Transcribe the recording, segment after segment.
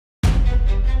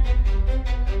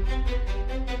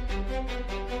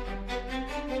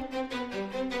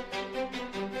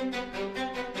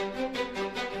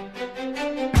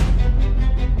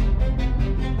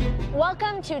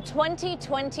to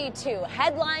 2022.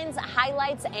 Headlines,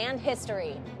 highlights, and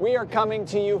history. We are coming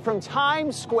to you from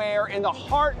Times Square in the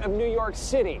heart of New York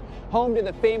City, home to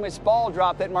the famous ball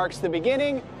drop that marks the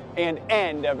beginning and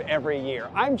end of every year.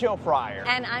 I'm Joe Fryer.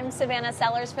 And I'm Savannah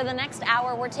Sellers. For the next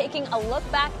hour, we're taking a look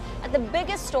back at the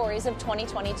biggest stories of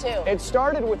 2022. It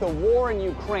started with a war in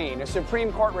Ukraine, a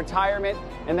Supreme Court retirement,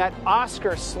 and that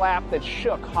Oscar slap that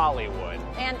shook Hollywood.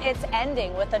 And it's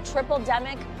ending with a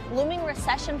triple-demic, looming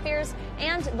recession fears,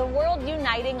 and the world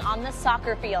uniting on the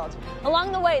soccer field.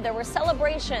 Along the way, there were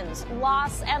celebrations,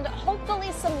 loss, and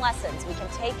hopefully some lessons we can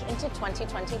take into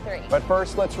 2023. But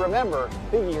first, let's remember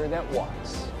the year that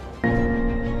was.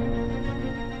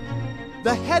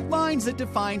 The headlines that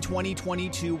defined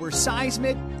 2022 were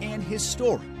seismic and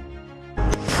historic.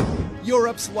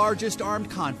 Europe's largest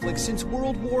armed conflict since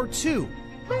World War II.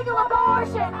 Legal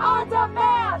abortion on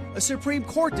demand! A Supreme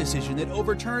Court decision that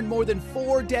overturned more than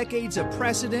 4 decades of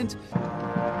precedent.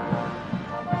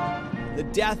 The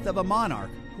death of a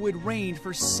monarch who had reigned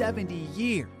for 70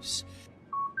 years.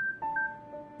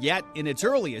 Yet, in its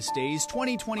earliest days,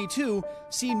 2022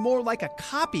 seemed more like a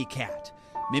copycat,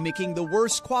 mimicking the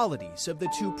worst qualities of the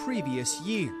 2 previous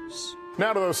years.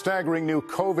 Now to those staggering new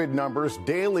COVID numbers,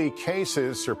 daily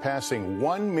cases surpassing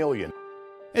 1 million.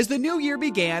 As the new year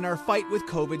began, our fight with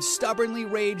COVID stubbornly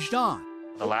raged on.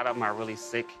 A lot of them are really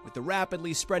sick. With the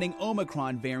rapidly spreading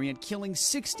Omicron variant killing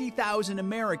 60,000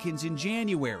 Americans in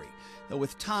January, though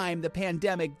with time the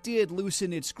pandemic did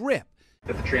loosen its grip.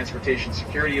 That the Transportation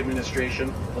Security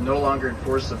Administration will no longer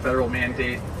enforce the federal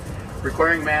mandate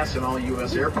requiring masks in all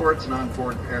U.S. airports and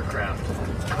on-board aircraft.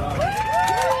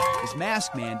 As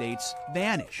mask mandates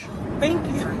vanish. Thank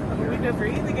you. We could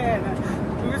breathe again.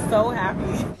 We were so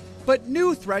happy. But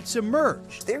new threats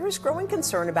emerged. There is growing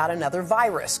concern about another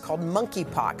virus called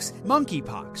monkeypox.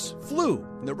 Monkeypox, flu,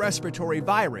 and the respiratory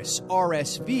virus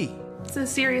RSV. It's a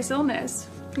serious illness,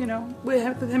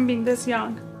 with him being this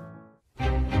young.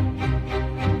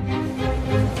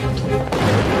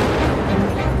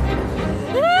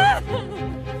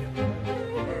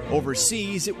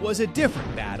 Overseas, it was a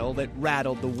different battle that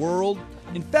rattled the world.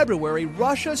 In February,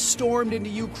 Russia stormed into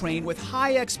Ukraine with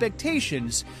high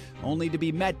expectations, only to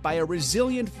be met by a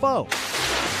resilient foe.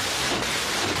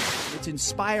 Its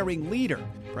inspiring leader,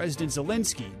 President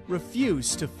Zelensky,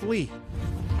 refused to flee.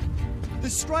 The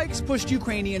strikes pushed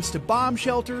Ukrainians to bomb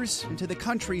shelters and to the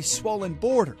country's swollen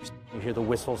borders. You hear the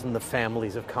whistles, and the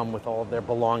families have come with all of their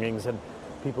belongings, and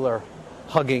people are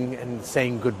hugging and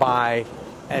saying goodbye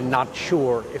and not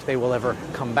sure if they will ever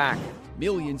come back.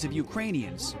 Millions of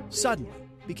Ukrainians suddenly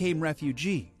became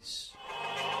refugees.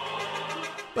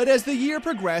 But as the year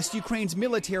progressed, Ukraine's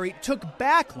military took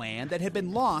back land that had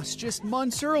been lost just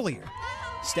months earlier.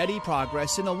 Steady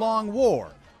progress in a long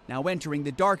war, now entering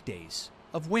the dark days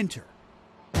of winter.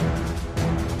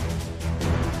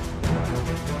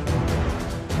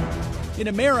 In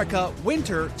America,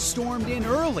 winter stormed in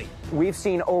early. We've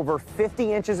seen over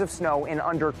 50 inches of snow in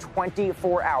under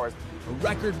 24 hours. A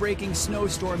record-breaking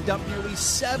snowstorm dumped nearly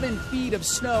 7 feet of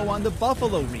snow on the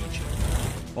Buffalo region.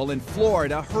 While in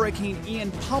Florida, Hurricane Ian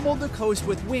pummeled the coast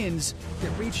with winds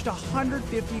that reached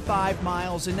 155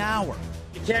 miles an hour.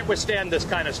 You can't withstand this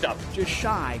kind of stuff. Just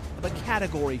shy of a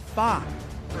Category 5.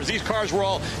 These cars were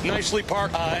all nicely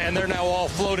parked, and they're now all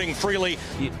floating freely.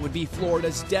 It would be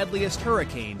Florida's deadliest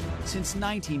hurricane since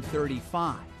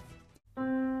 1935.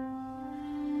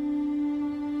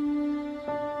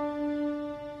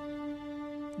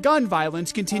 Gun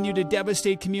violence continued to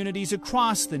devastate communities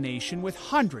across the nation with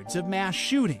hundreds of mass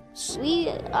shootings. We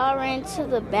all ran to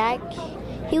the back.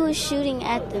 He was shooting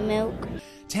at the milk.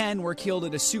 10 were killed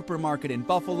at a supermarket in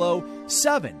Buffalo,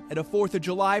 7 at a 4th of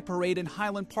July parade in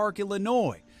Highland Park,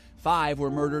 Illinois. 5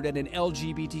 were murdered at an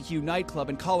LGBTQ nightclub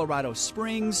in Colorado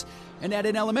Springs, and at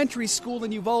an elementary school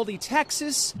in Uvalde,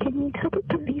 Texas. Can you tell the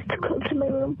police to come to my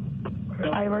room?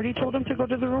 I already told them to go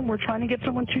to the room. We're trying to get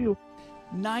someone to you.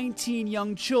 19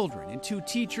 young children and 2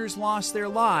 teachers lost their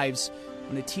lives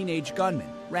when a teenage gunman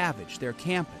ravaged their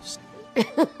campus.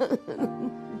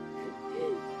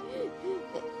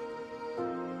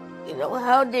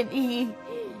 How did he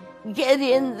get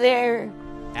in there?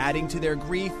 Adding to their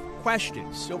grief,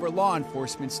 questions over law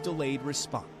enforcement's delayed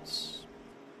response.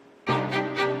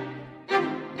 Hands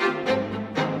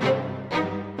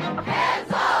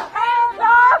up! Hands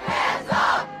up! Hands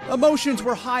up! Emotions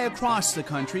were high across the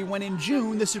country when in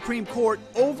June the Supreme Court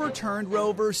overturned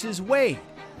Roe v. Wade.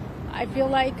 I feel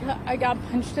like I got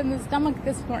punched in the stomach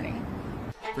this morning.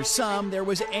 For some, there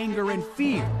was anger and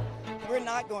fear. We're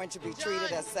not going to be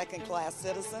treated as second-class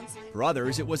citizens. For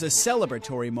others, it was a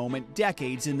celebratory moment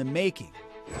decades in the making.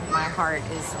 My heart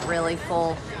is really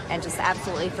full and just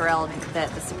absolutely thrilled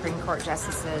that the Supreme Court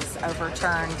justices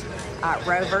overturned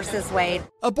Roe versus Wade.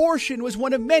 Abortion was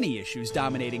one of many issues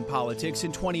dominating politics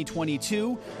in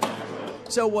 2022.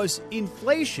 So was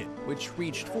inflation, which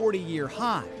reached 40-year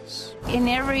highs. In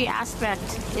every aspect,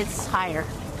 it's higher,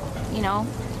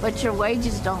 but your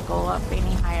wages don't go up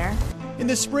any higher. In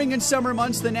the spring and summer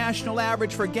months, the national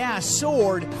average for gas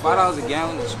soared. $5 a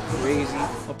gallon is crazy.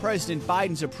 While President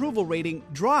Biden's approval rating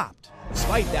dropped.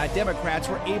 Despite that, Democrats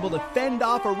were able to fend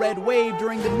off a red wave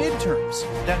during the midterms.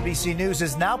 NBC News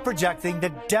is now projecting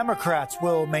that Democrats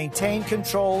will maintain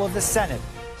control of the Senate.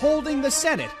 Holding the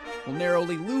Senate while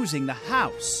narrowly losing the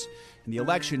House. In the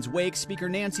election's wake, Speaker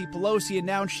Nancy Pelosi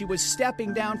announced she was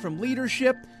stepping down from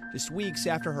leadership just weeks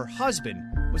after her husband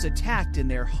was attacked in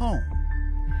their home.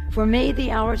 For me,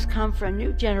 the hour's come for a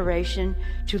new generation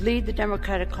to lead the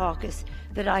Democratic caucus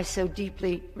that I so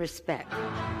deeply respect.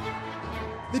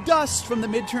 The dust from the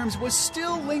midterms was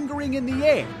still lingering in the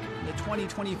air when the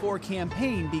 2024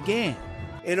 campaign began.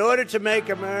 In order to make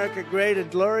America great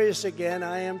and glorious again,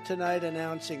 I am tonight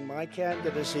announcing my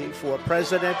candidacy for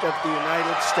President of the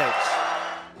United States.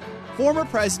 Former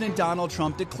President Donald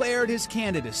Trump declared his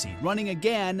candidacy, running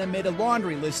again amid a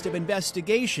laundry list of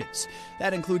investigations.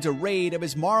 That includes a raid of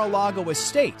his Mar-a-Lago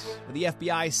estate, where the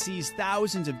FBI seized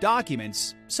thousands of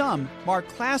documents, some marked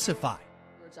classified.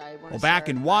 Well, back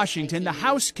in Washington, the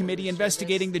House committee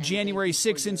investigating the January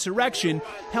 6th insurrection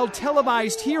held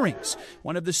televised hearings.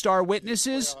 One of the star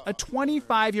witnesses, a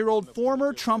 25-year-old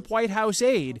former Trump White House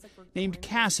aide named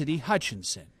Cassidy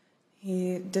Hutchinson.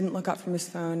 He didn't look up from his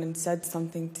phone and said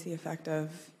something to the effect of,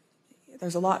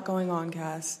 "There's a lot going on,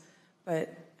 Cass,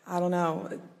 but I don't know.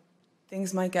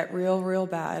 Things might get real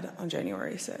bad on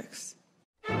January 6th.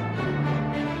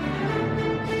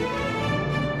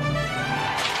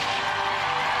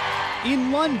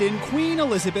 In London, Queen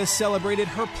Elizabeth celebrated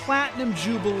her Platinum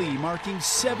Jubilee, marking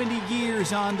 70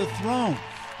 years on the throne.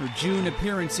 Her June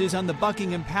appearances on the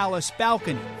Buckingham Palace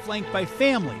balcony, flanked by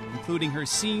family, including her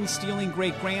scene-stealing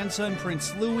great-grandson,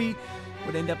 Prince Louis,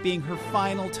 would end up being her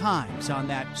final times on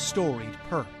that storied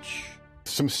perch.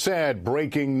 Some sad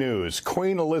breaking news.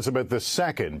 Queen Elizabeth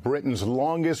II, Britain's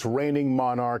longest reigning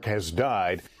monarch, has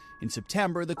died. In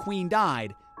September, the Queen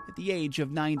died at the age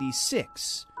of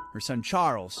 96. Her son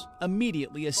Charles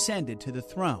immediately ascended to the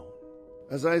throne.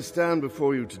 As I stand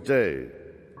before you today,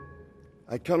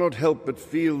 I cannot help but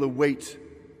feel the weight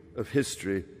of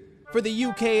history. For the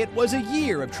UK, it was a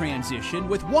year of transition,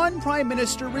 with one prime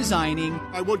minister resigning.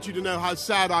 I want you to know how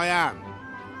sad I am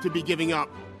to be giving up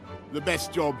the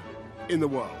best job in the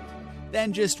world.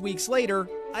 Then just weeks later,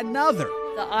 another.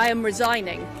 That I am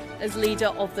resigning as leader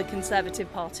of the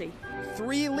Conservative Party.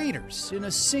 3 leaders in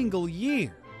a single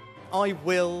year. I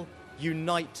will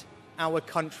unite our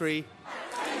country.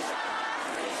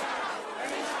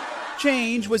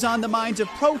 Change was on the minds of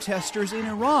protesters in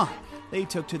Iran. They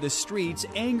took to the streets,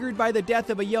 angered by the death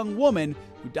of a young woman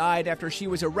who died after she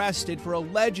was arrested for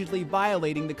allegedly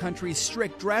violating the country's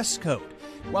strict dress code.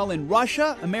 While in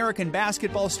Russia, American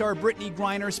basketball star Brittany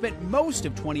Griner spent most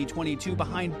of 2022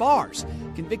 behind bars,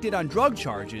 convicted on drug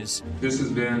charges. This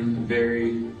has been a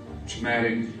very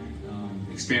traumatic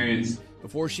experience.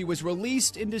 Before she was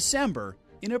released in December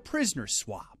in a prisoner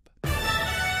swap.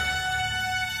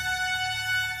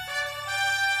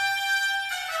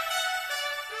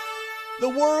 The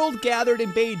world gathered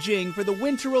in Beijing for the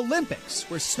Winter Olympics,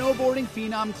 where snowboarding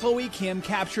phenom Chloe Kim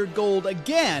captured gold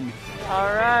again. All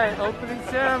right, opening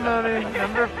ceremony,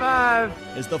 number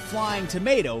 5. As the Flying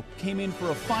Tomato came in for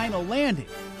a final landing.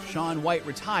 Shaun White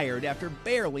retired after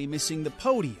barely missing the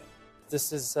podium.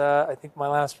 This is, I think, my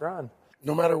last run.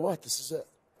 No matter what, this is it.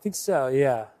 I think so,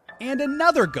 yeah. And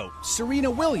another GOAT, Serena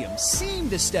Williams,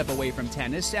 seemed to step away from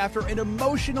tennis after an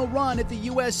emotional run at the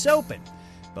U.S. Open.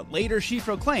 But later she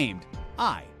proclaimed,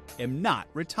 "I am not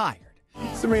retired."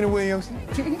 Serena Williams,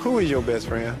 who is your best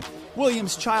friend?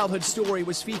 Williams' childhood story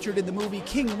was featured in the movie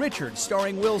King Richard,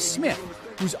 starring Will Smith,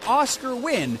 whose Oscar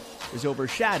win was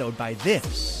overshadowed by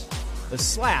this. The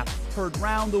slap heard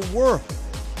round the world.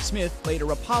 Smith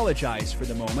later apologized for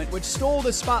the moment, which stole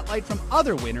the spotlight from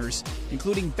other winners,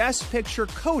 including Best Picture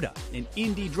Coda, an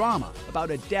indie drama about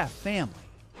a deaf family.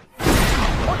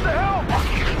 What the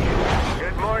hell?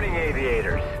 Good morning,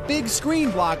 aviators. Big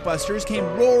screen blockbusters came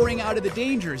roaring out of the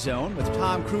danger zone, with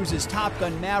Tom Cruise's Top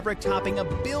Gun Maverick topping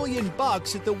 $1 billion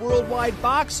at the worldwide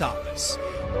box office.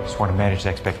 Just want to manage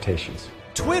expectations.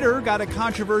 Twitter got a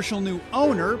controversial new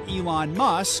owner, Elon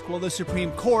Musk, while the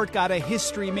Supreme Court got a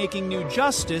history-making new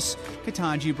justice,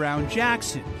 Ketanji Brown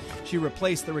Jackson. She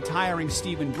replaced the retiring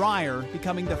Stephen Breyer,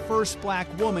 becoming the first black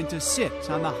woman to sit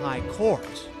on the high court.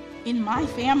 In my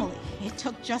family, it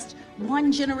took just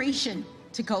one generation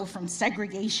to go from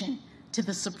segregation to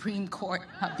the Supreme Court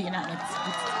of the United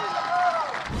States.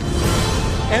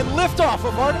 And liftoff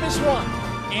of Artemis 1.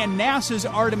 And NASA's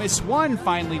Artemis 1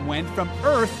 finally went from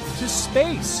Earth to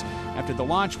space. After the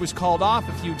launch was called off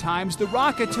a few times, the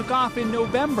rocket took off in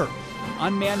November. An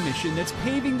unmanned mission that's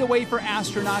paving the way for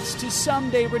astronauts to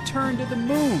someday return to the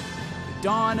moon. The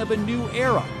dawn of a new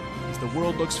era as the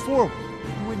world looks forward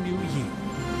to a new year.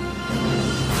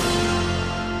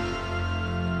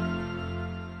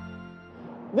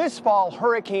 This fall,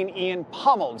 Hurricane Ian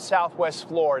pummeled southwest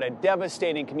Florida,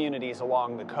 devastating communities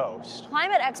along the coast.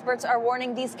 Climate experts are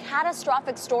warning these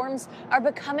catastrophic storms are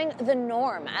becoming the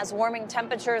norm as warming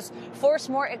temperatures force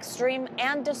more extreme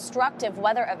and destructive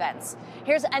weather events.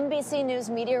 Here's NBC News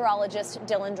meteorologist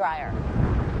Dylan Dreyer.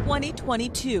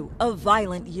 2022, a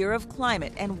violent year of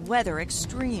climate and weather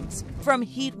extremes. From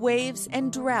heat waves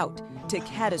and drought to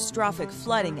catastrophic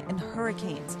flooding and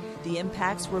hurricanes, the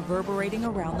impacts reverberating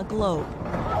around the globe.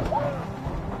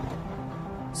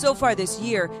 So far this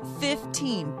year,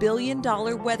 $15 billion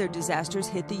weather disasters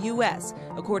hit the U.S.,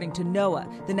 according to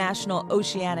NOAA, the National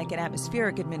Oceanic and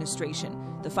Atmospheric Administration.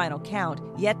 The final count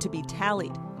yet to be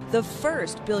tallied. The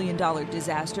first billion-dollar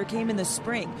disaster came in the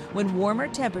spring when warmer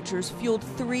temperatures fueled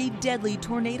 3 deadly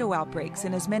tornado outbreaks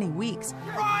in as many weeks,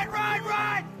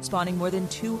 spawning more than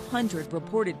 200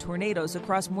 reported tornadoes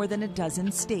across more than a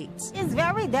dozen states. It's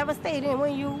very devastating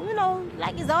when you know,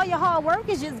 like it's all your hard work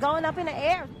is just going up in the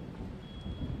air.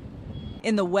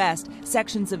 In the West,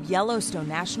 sections of Yellowstone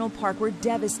National Park were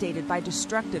devastated by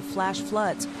destructive flash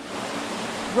floods.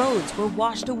 Roads were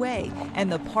washed away, and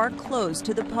the park closed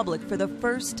to the public for the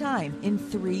first time in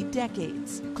 3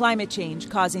 decades. Climate change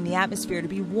causing the atmosphere to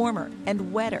be warmer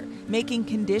and wetter, making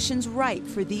conditions ripe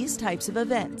for these types of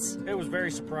events. It was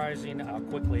very surprising how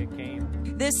quickly it came.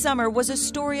 This summer was a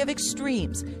story of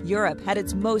extremes. Europe had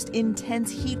its most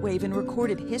intense heat wave in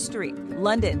recorded history.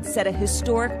 London set a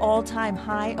historic all-time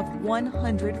high of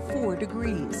 104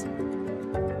 degrees.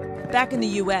 Back in the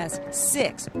U.S.,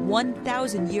 6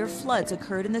 1,000-year floods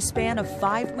occurred in the span of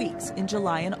 5 weeks in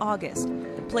July and August.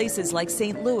 Places like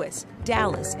St. Louis,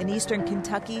 Dallas, and eastern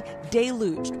Kentucky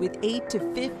deluged with 8 to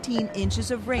 15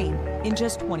 inches of rain in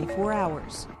just 24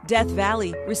 hours. Death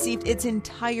Valley received its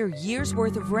entire year's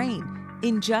worth of rain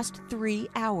in just 3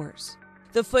 hours.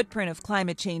 The footprint of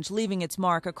climate change leaving its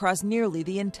mark across nearly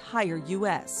the entire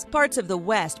U.S. Parts of the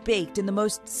West baked in the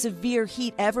most severe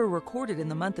heat ever recorded in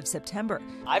the month of September.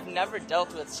 I've never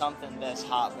dealt with something this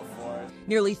hot before.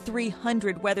 Nearly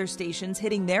 300 weather stations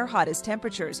hitting their hottest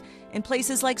temperatures in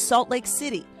places like Salt Lake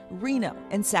City, Reno,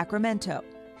 and Sacramento.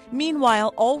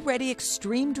 Meanwhile, already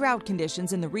extreme drought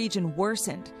conditions in the region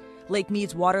worsened. Lake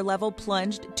Mead's water level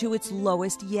plunged to its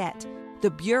lowest yet. The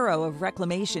Bureau of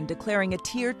Reclamation declaring a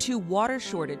Tier 2 water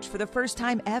shortage for the first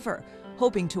time ever,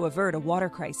 hoping to avert a water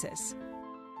crisis.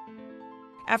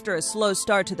 After a slow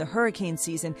start to the hurricane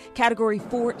season, Category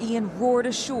 4 Ian roared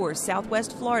ashore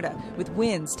southwest Florida with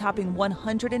winds topping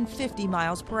 150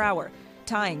 miles per hour,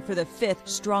 tying for the 5th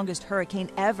strongest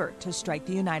hurricane ever to strike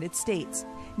the United States.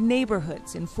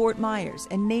 Neighborhoods in Fort Myers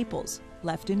and Naples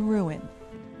left in ruin.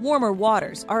 Warmer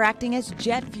waters are acting as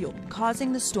jet fuel,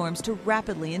 causing the storms to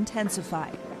rapidly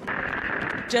intensify.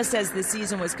 Just as the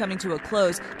season was coming to a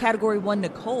close, Category 1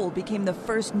 Nicole became the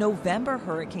first November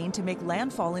hurricane to make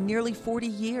landfall in nearly 40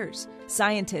 years.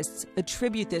 Scientists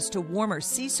attribute this to warmer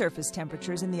sea surface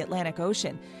temperatures in the Atlantic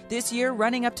Ocean, this year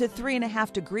running up to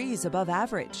 3.5 degrees above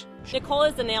average. Nicole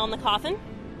is the nail in the coffin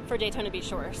for Daytona Beach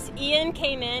shores. Ian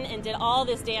came in and did all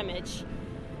this damage,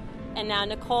 and now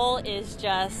Nicole is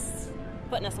just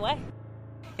putting us away.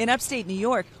 In upstate New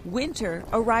York, winter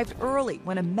arrived early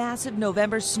when a massive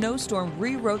November snowstorm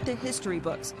rewrote the history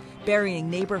books, burying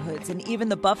neighborhoods and even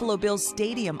the Buffalo Bills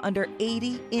stadium under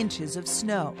 80 inches of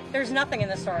snow. There's nothing in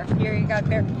the store. You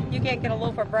can't get a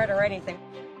loaf of bread or anything.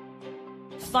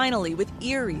 Finally, with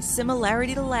eerie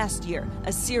similarity to last year,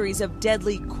 a series of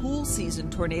deadly cool season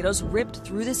tornadoes ripped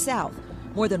through the South.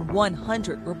 More than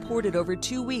 100 reported over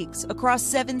 2 weeks across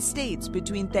 7 states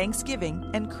between Thanksgiving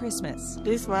and Christmas.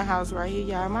 This is my house right here,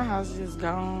 y'all. My house is just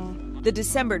gone. The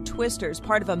December twisters,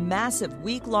 part of a massive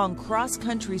week-long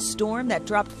cross-country storm that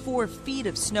dropped 4 feet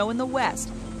of snow in the west,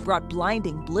 brought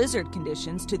blinding blizzard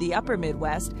conditions to the upper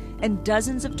Midwest and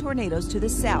dozens of tornadoes to the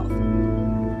south.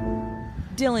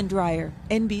 Dylan Dreyer,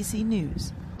 NBC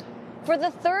News. For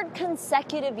the 3rd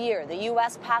consecutive year, the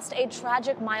U.S. passed a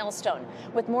tragic milestone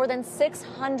with more than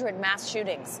 600 mass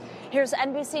shootings. Here's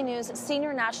NBC News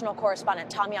senior national correspondent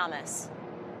Tom Yamas.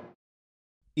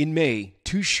 In May,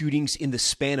 2 shootings in the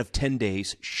span of 10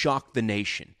 days shocked the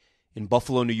nation. In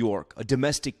Buffalo, New York, a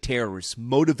domestic terrorist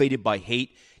motivated by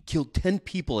hate killed 10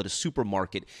 people at a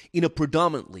supermarket in a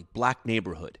predominantly black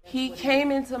neighborhood. He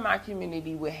came into my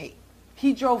community with hate.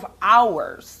 He drove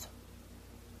hours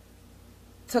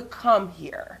to come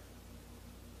here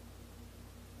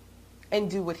and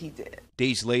do what he did.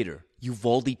 Days later,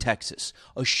 Uvalde, Texas,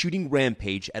 a shooting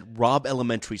rampage at Robb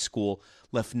Elementary School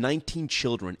left 19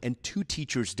 children and 2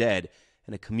 teachers dead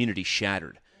and a community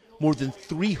shattered. More than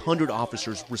 300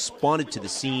 officers responded to the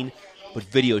scene, but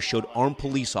video showed armed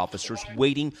police officers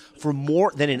waiting for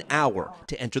more than an hour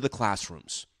to enter the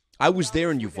classrooms. I was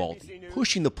there in Uvalde,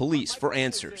 pushing the police for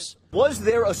answers. Was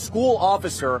there a school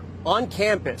officer on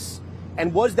campus,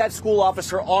 and was that school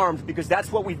officer armed? Because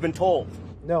that's what we've been told.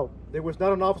 No, there was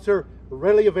not an officer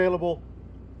readily available,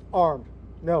 armed.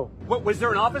 No. What, was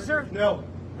there an officer? No.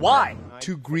 Why?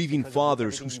 2 grieving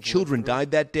fathers whose children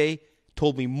died that day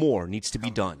told me more needs to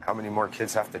be done. How many more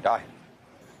kids have to die?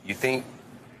 You think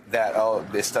that, oh,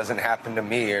 this doesn't happen to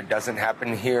me or doesn't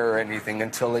happen here or anything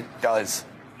until it does,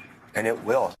 and it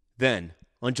will. Then,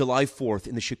 on July 4th,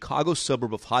 in the Chicago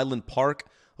suburb of Highland Park,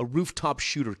 a rooftop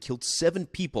shooter killed 7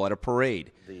 people at a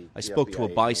parade. I spoke to a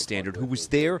bystander who was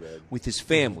there with his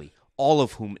family, all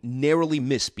of whom narrowly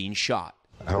missed being shot.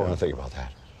 I don't want to think about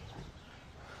that.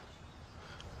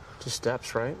 Just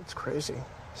steps, right? It's crazy.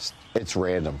 It's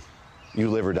random. You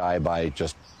live or die by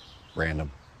just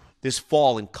random. This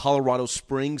fall in Colorado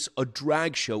Springs, a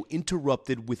drag show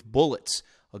interrupted with bullets,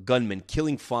 a gunman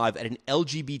killing 5 at an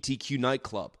LGBTQ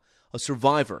nightclub. A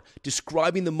survivor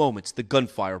describing the moments the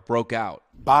gunfire broke out.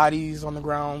 Bodies on the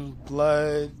ground,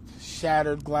 blood,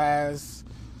 shattered glass,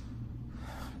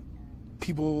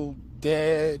 people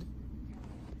dead.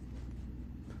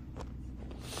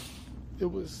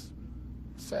 It was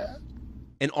sad.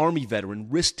 An Army veteran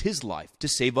risked his life to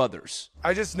save others.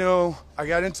 I just know I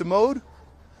got into mode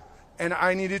and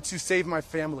I needed to save my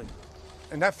family.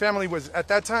 And that family was, at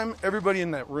that time, everybody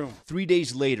in that room. 3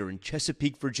 days later in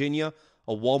Chesapeake, Virginia,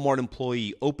 a Walmart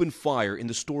employee opened fire in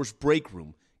the store's break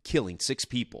room, killing 6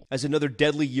 people. As another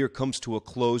deadly year comes to a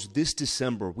close, this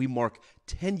December we mark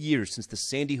 10 years since the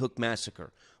Sandy Hook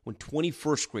massacre, when 20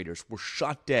 first graders were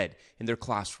shot dead in their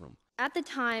classroom. At the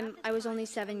time, I was only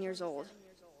 7 years old.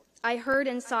 I heard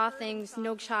and saw things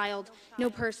no child, no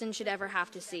person should ever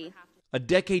have to see. A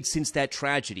decade since that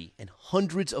tragedy and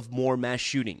hundreds of more mass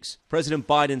shootings. President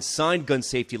Biden signed gun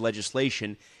safety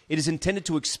legislation. It is intended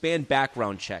to expand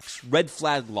background checks, red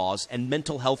flag laws, and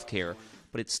mental health care,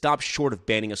 but it stops short of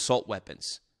banning assault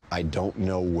weapons. I don't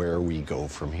know where we go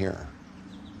from here.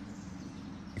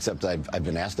 Except I've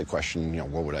been asked the question,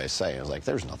 what would I say? I was like,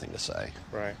 there's nothing to say.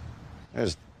 Right.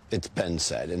 It's been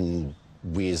said, and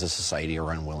we as a society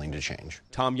are unwilling to change.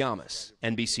 Tom Yamas,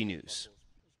 NBC News.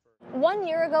 1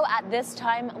 year ago at this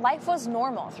time, life was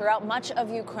normal throughout much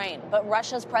of Ukraine, but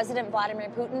Russia's President Vladimir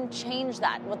Putin changed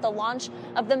that with the launch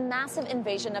of the massive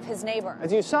invasion of his neighbor.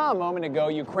 As you saw a moment ago,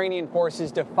 Ukrainian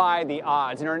forces defy the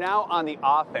odds and are now on the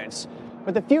offense.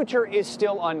 But the future is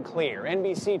still unclear.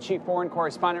 NBC Chief Foreign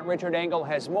Correspondent Richard Engel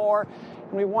has more,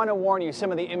 and we want to warn you,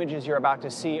 some of the images you're about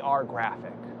to see are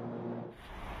graphic.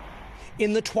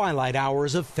 In the twilight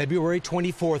hours of February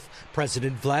 24th,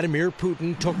 President Vladimir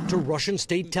Putin took to Russian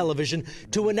state television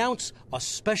to announce a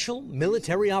special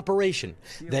military operation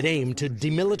that aimed to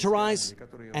demilitarize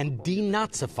and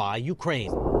denazify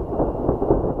Ukraine.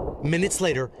 Minutes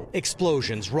later,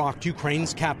 explosions rocked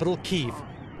Ukraine's capital, Kyiv.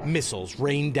 Missiles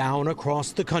rained down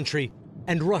across the country,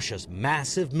 and Russia's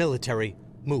massive military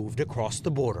moved across the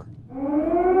border.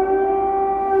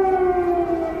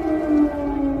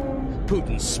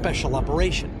 Putin's special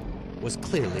operation was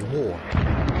clearly war.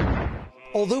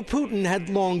 Although Putin had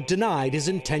long denied his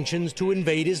intentions to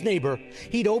invade his neighbor,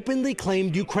 he'd openly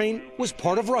claimed Ukraine was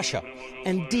part of Russia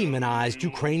and demonized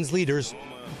Ukraine's leaders.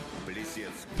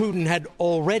 Putin had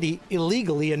already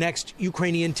illegally annexed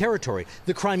Ukrainian territory,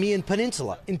 the Crimean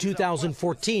Peninsula, in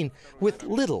 2014, with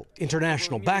little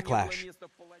international backlash.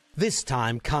 This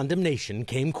time, condemnation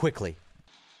came quickly.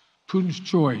 Putin's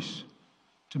choice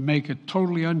to make a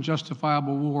totally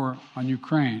unjustifiable war on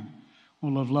Ukraine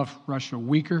will have left Russia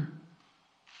weaker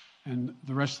and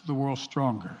the rest of the world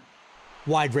stronger.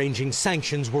 Wide-ranging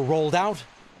sanctions were rolled out,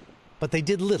 but they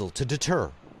did little to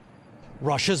deter.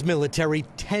 Russia's military,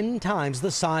 10 times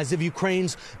the size of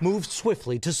Ukraine's, moved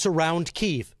swiftly to surround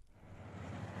Kyiv.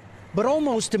 But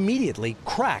almost immediately,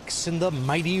 cracks in the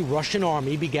mighty Russian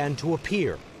army began to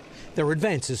appear. Their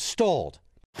advances stalled.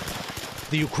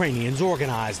 The Ukrainians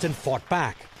organized and fought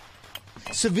back.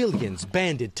 Civilians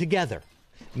banded together.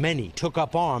 Many took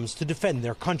up arms to defend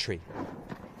their country.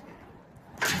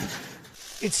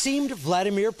 It seemed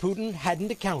Vladimir Putin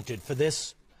hadn't accounted for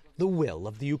this. the will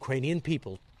of the Ukrainian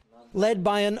people, led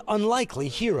by an unlikely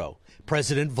hero,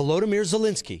 President Volodymyr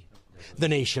Zelensky. The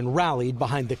nation rallied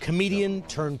behind the comedian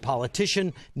turned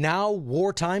politician, now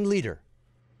wartime leader.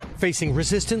 Facing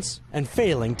resistance and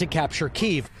failing to capture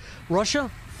Kyiv,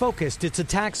 Russia focused its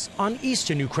attacks on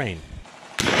eastern Ukraine.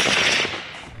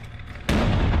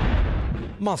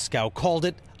 Moscow called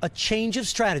it a change of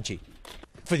strategy.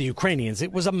 For the Ukrainians,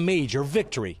 it was a major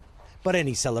victory, but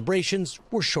any celebrations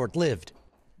were short-lived.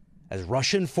 As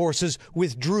Russian forces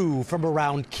withdrew from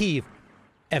around Kyiv,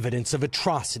 evidence of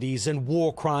atrocities and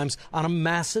war crimes on a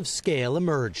massive scale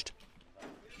emerged.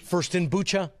 First in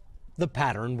Bucha, the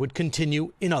pattern would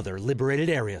continue in other liberated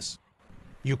areas.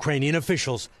 Ukrainian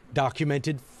officials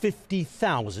documented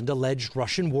 50,000 alleged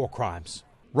Russian war crimes.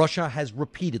 Russia has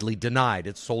repeatedly denied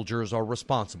its soldiers are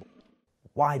responsible.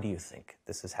 Why do you think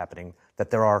this is happening, that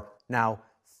there are now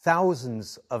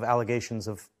thousands of allegations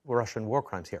of Russian war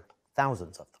crimes here?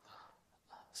 Thousands of them.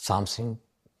 Something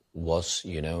was,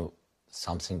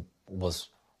 something was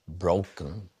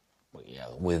broken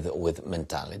with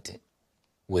mentality,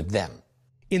 with them.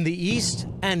 In the east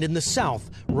and in the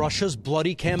south, Russia's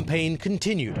bloody campaign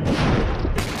continued.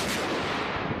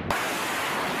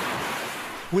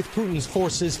 With Putin's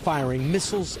forces firing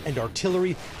missiles and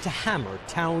artillery to hammer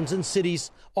towns and cities,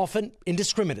 often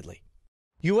indiscriminately.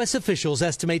 U.S. officials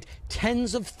estimate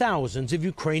tens of thousands of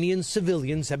Ukrainian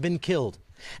civilians have been killed,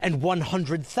 and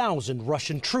 100,000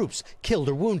 Russian troops killed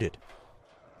or wounded.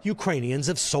 Ukrainians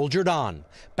have soldiered on,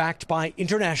 backed by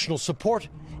international support,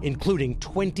 including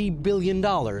 $20 billion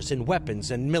in weapons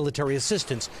and military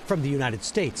assistance from the United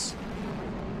States.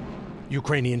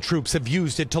 Ukrainian troops have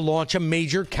used it to launch a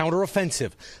major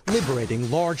counteroffensive, liberating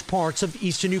large parts of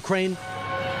eastern Ukraine.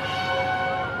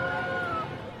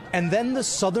 And then the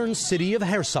southern city of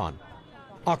Kherson,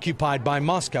 occupied by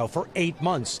Moscow for 8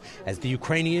 months. As the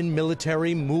Ukrainian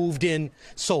military moved in,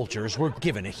 soldiers were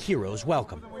given a hero's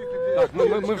welcome.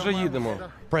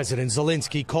 President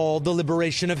Zelensky called the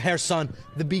liberation of Kherson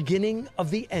the beginning of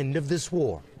the end of this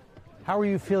war. How are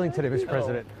you feeling today, Mr.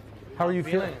 President? How are you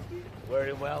feeling?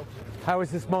 Very well. How is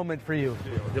this moment for you?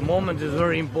 The moment is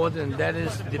very important. That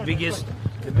is the biggest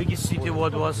city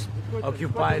what was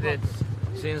occupied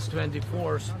since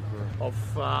 24th of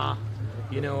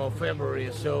February.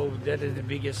 So that is the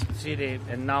biggest city,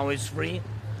 and now it's free.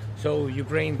 So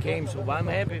Ukraine came, so I'm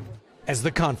happy. As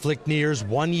the conflict nears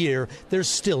 1 year, there's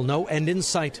still no end in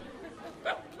sight.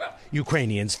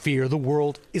 Ukrainians fear the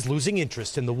world is losing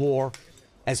interest in the war,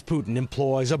 as Putin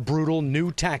employs a brutal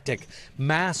new tactic,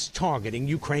 mass targeting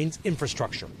Ukraine's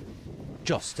infrastructure,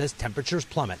 just as temperatures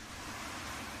plummet.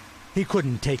 He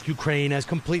couldn't take Ukraine as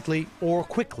completely or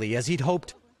quickly as he'd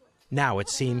hoped. Now it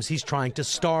seems he's trying to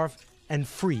starve and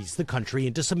freeze the country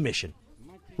into submission.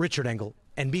 Richard Engel,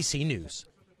 NBC News.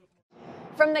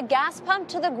 From the gas pump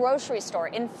to the grocery store,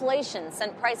 inflation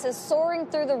sent prices soaring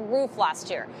through the roof last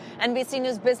year. NBC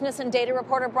News business and data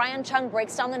reporter Brian Chung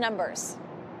breaks down the numbers.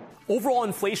 Overall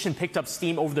inflation picked up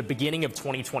steam over the beginning of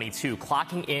 2022,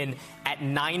 clocking in at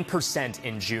 9%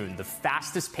 in June, the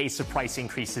fastest pace of price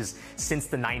increases since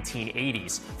the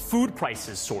 1980s. Food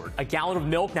prices soared. A gallon of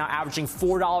milk now averaging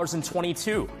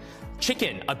 $4.22.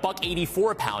 Chicken,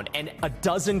 $1.84 a pound, and a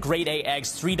dozen grade A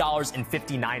eggs,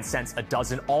 $3.59 a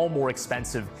dozen, all more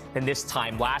expensive than this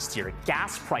time last year.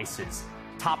 Gas prices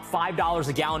topped $5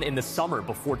 a gallon in the summer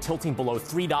before tilting below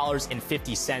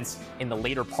 $3.50 in the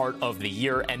later part of the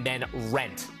year. And then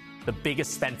rent, the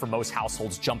biggest spend for most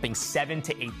households, jumping 7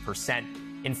 to 8%.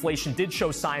 Inflation did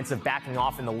show signs of backing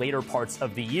off in the later parts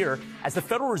of the year as the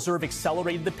Federal Reserve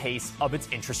accelerated the pace of its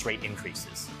interest rate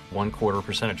increases. 1/4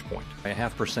 percentage point, a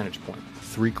 0.5 percentage point,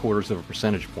 3/4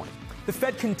 percentage point. The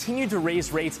Fed continued to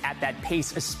raise rates at that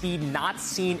pace, a speed not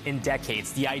seen in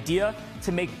decades. The idea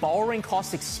to make borrowing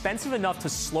costs expensive enough to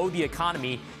slow the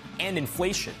economy and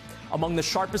inflation. Among the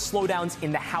sharpest slowdowns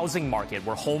in the housing market,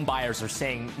 where home buyers are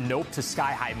saying nope to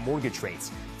sky-high mortgage rates.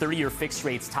 30-year fixed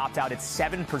rates topped out at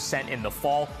 7% in the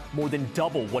fall, more than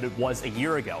double what it was a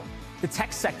year ago. The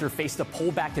tech sector faced a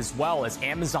pullback as well as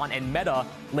Amazon and Meta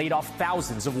laid off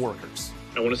thousands of workers.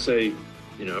 I want to say,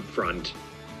 up front,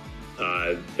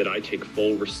 that I take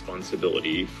full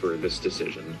responsibility for this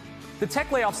decision. The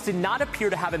tech layoffs did not appear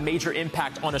to have a major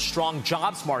impact on a strong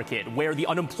jobs market, where the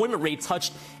unemployment rate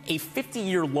touched a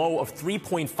 50-year low of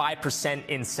 3.5%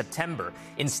 in September.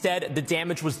 Instead, the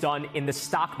damage was done in the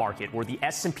stock market, where the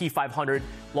S&P 500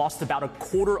 lost about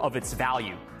 1/4 of its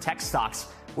value. Tech stocks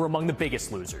were among the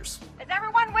biggest losers. Is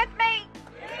everyone with me?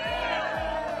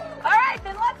 Yeah. All right,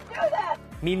 then let's do this.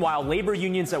 Meanwhile, labor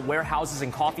unions at warehouses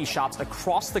and coffee shops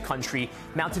across the country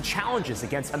mounted challenges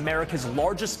against America's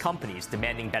largest companies,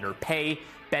 demanding better pay,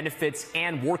 benefits,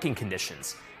 and working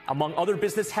conditions. Among other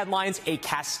business headlines, a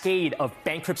cascade of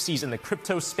bankruptcies in the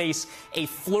crypto space, a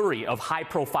flurry of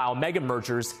high-profile mega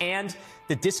mergers, and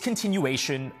the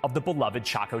discontinuation of the beloved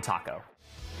Choco Taco.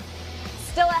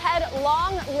 Still ahead,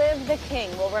 long live the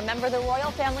king. We'll remember the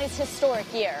royal family's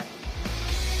historic year.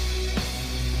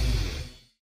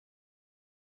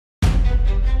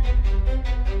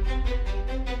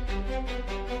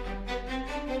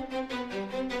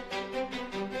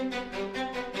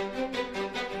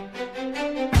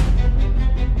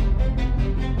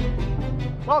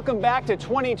 Welcome back to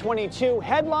 2022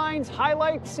 Headlines,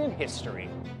 Highlights, and History.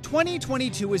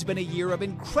 2022 has been a year of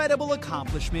incredible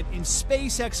accomplishment in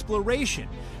space exploration.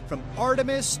 From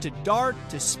Artemis to DART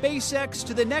to SpaceX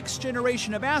to the next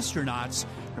generation of astronauts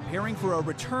preparing for a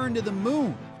return to the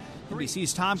moon.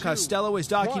 NBC's Tom Costello has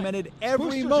documented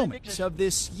every moment of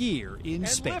this year in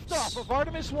space.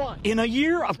 In a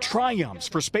year of triumphs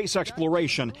for space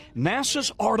exploration,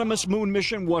 NASA's Artemis moon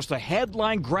mission was the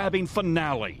headline-grabbing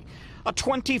finale. A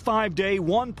 25-day,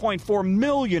 1.4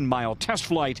 million-mile test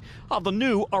flight of the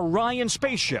new Orion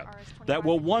spaceship that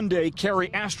will one day carry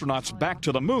astronauts back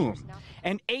to the moon.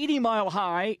 An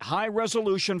 80-mile-high,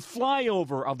 high-resolution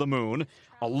flyover of the moon,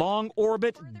 a long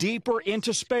orbit deeper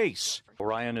into space.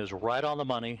 Orion is right on the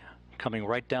money, coming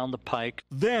right down the pike.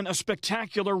 Then a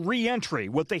spectacular re-entry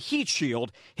with the heat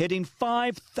shield hitting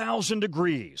 5,000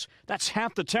 degrees. That's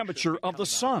half the temperature of the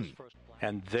sun.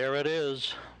 And there it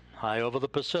is, high over the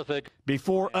Pacific.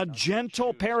 Before a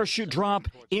gentle parachute drop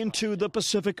into the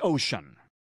Pacific Ocean.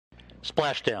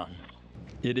 Splashdown.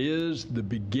 It is the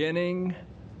beginning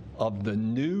of the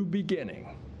new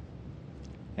beginning,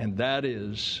 and that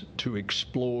is to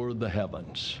explore the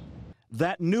heavens.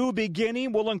 That new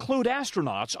beginning will include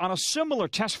astronauts on a similar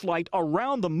test flight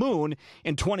around the moon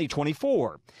in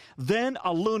 2024. Then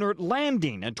a lunar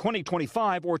landing in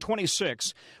 2025 or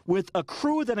 26 with a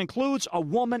crew that includes a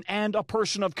woman and a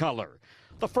person of color.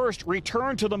 The first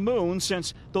return to the moon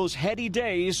since those heady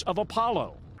days of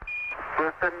Apollo.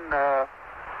 Houston,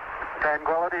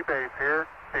 Tranquility Base here.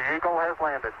 The Eagle has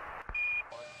landed.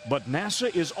 But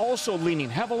NASA is also leaning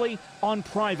heavily on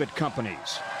private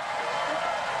companies.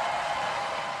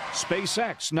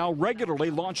 SpaceX now regularly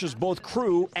launches both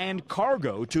crew and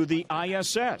cargo to the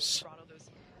ISS.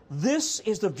 This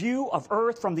is the view of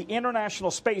Earth from the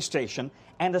International Space Station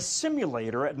and a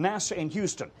simulator at NASA in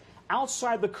Houston.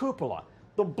 Outside the cupola,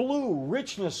 the blue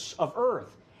richness of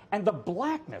Earth and the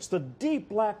blackness, the deep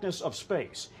blackness of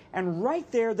space. And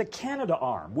right there, the Canada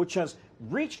arm, which has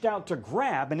reached out to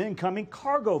grab an incoming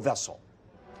cargo vessel.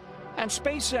 And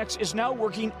SpaceX is now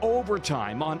working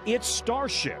overtime on its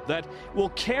Starship that will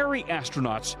carry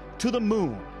astronauts to the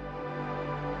moon.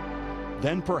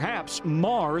 Then perhaps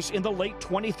Mars in the late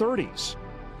 2030s.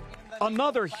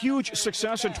 Another huge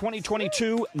success in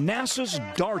 2022, NASA's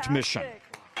DART mission.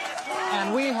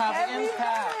 And we have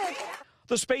impact.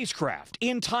 The spacecraft,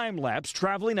 in time-lapse,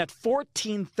 traveling at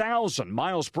 14,000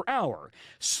 miles per hour,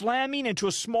 slamming into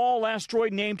a small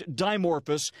asteroid named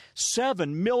Dimorphos,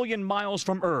 7 million miles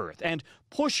from Earth, and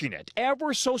pushing it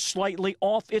ever so slightly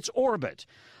off its orbit.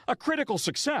 A critical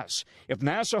success if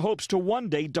NASA hopes to one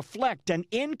day deflect an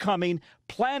incoming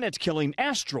planet-killing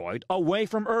asteroid away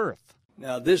from Earth.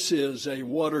 Now, this is a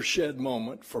watershed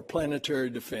moment for planetary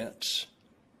defense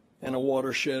and a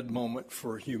watershed moment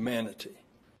for humanity.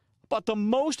 But the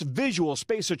most visual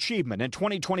space achievement in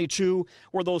 2022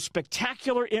 were those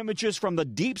spectacular images from the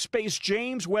Deep Space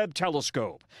James Webb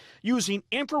Telescope. Using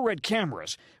infrared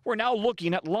cameras, we're now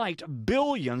looking at light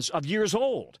billions of years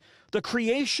old. The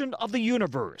creation of the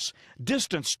universe,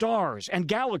 distant stars and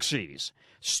galaxies,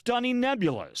 stunning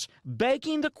nebulas,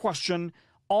 begging the question,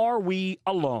 are we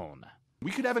alone? We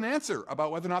could have an answer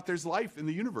about whether or not there's life in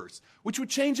the universe, which would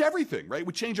change everything, right?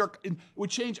 Would change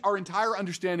our entire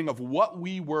understanding of what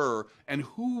we were and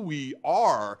who we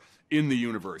are in the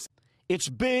universe. It's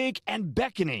big and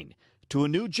beckoning to a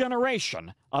new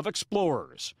generation of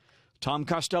explorers. Tom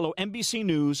Costello, NBC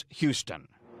News, Houston.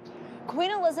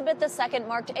 Queen Elizabeth II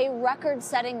marked a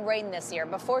record-setting reign this year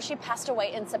before she passed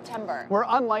away in September. We're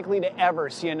unlikely to ever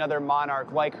see another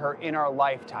monarch like her in our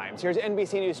lifetimes. Here's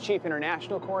NBC News Chief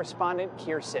International Correspondent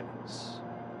Keir Simmons.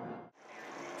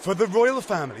 For the royal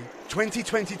family,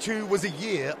 2022 was a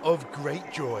year of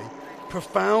great joy,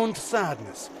 profound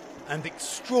sadness, and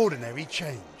extraordinary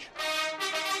change.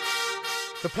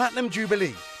 The Platinum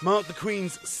Jubilee marked the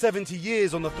Queen's 70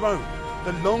 years on the throne,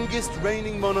 the longest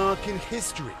reigning monarch in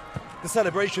history. The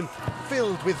celebration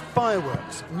filled with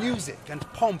fireworks, music, and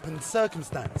pomp and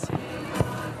circumstance.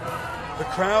 The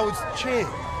crowds cheered,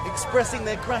 expressing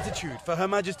their gratitude for Her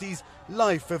Majesty's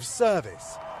life of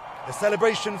service. The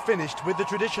celebration finished with the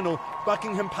traditional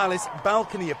Buckingham Palace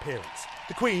balcony appearance.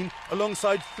 The Queen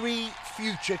alongside 3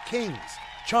 future kings,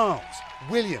 Charles,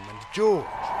 William and George.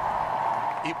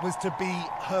 It was to be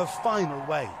her final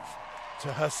wave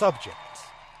to her subjects.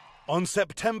 On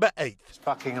September 8th,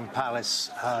 Buckingham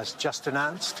Palace has just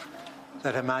announced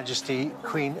that Her Majesty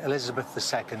Queen Elizabeth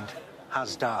II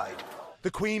has died.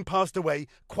 the Queen passed away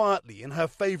quietly in her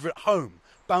favourite home,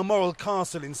 Balmoral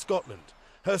Castle in Scotland.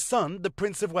 Her son, the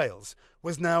Prince of Wales,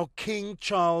 was now King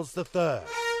Charles III.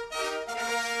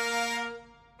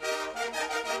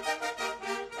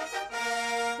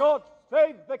 God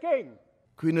save the King!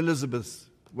 Queen Elizabeth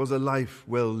was a life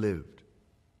well lived,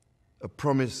 a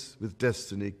promise with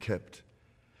destiny kept,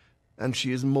 and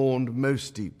she is mourned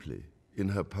most deeply in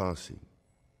her passing.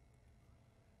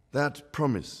 That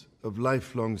promise of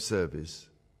lifelong service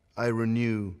I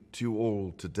renew to you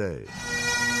all today.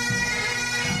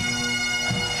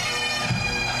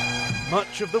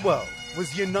 Much of the world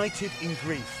was united in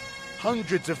grief.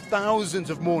 Hundreds of thousands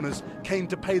of mourners came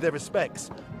to pay their respects.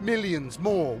 Millions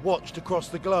more watched across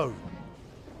the globe.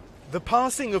 The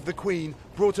passing of the Queen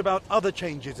brought about other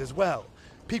changes as well.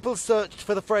 People searched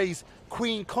for the phrase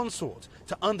Queen Consort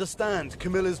to understand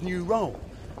Camilla's new role.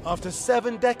 After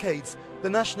 7 decades, the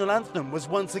national anthem was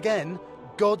once again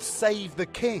God Save the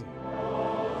King.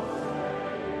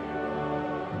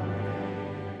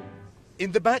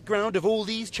 In the background of all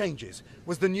these changes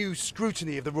was the new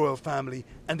scrutiny of the royal family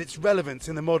and its relevance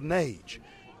in the modern age.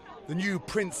 The new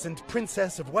Prince and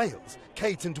Princess of Wales,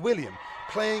 Kate and William,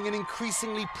 playing an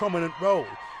increasingly prominent role,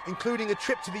 including a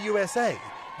trip to the USA,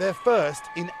 their first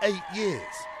in 8 years.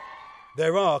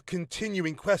 There are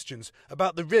continuing questions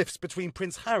about the rifts between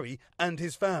Prince Harry and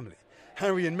his family.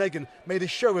 Harry and Meghan made a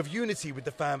show of unity with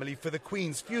the family for the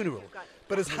Queen's funeral,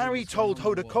 but as Harry told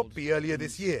Hoda Kotb earlier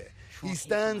this year, he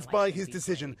stands by his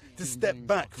decision to step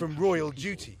back from royal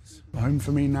duties. Home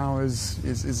for me now is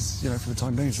for the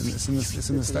time being, it's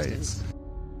in the States.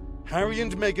 Harry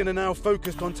and Meghan are now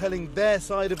focused on telling their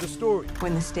side of the story.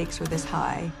 When the stakes are this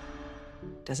high,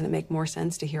 doesn't it make more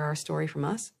sense to hear our story from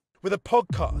us? With a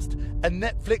podcast, a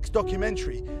Netflix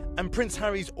documentary, and Prince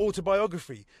Harry's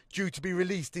autobiography due to be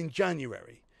released in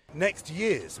January. Next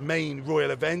year's main royal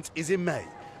event is in May,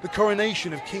 the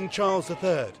coronation of King Charles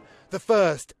III, the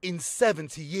first in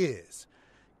 70 years.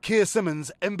 Keir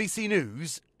Simmons, NBC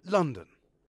News, London.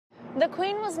 The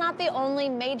Queen was not the only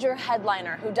major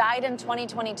headliner who died in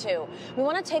 2022. We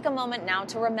want to take a moment now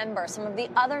to remember some of the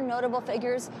other notable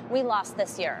figures we lost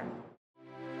this year.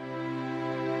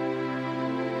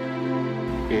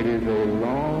 It is a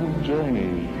long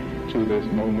journey to this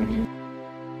moment.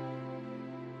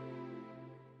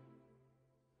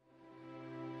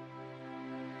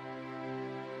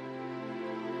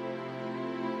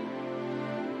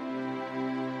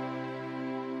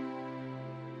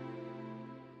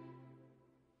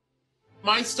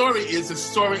 My story is a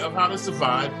story of how to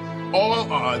survive all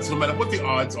odds, no matter what the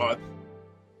odds are.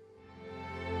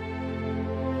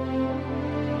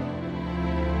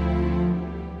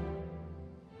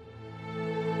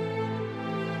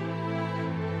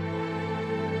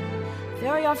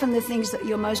 Very often the things that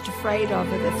you're most afraid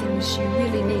of are the things you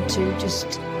really need to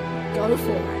just go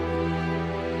for it.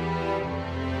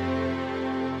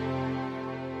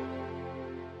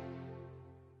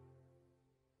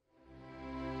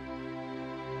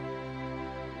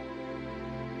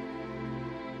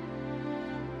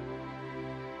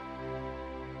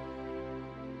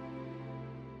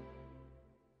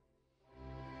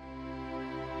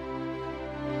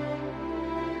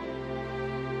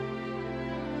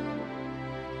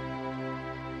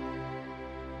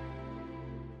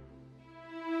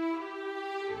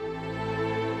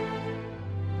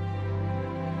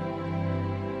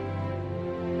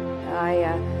 I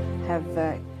have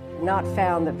not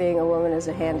found that being a woman is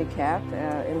a handicap.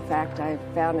 In fact, I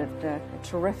found it a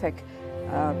terrific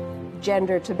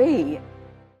gender to be.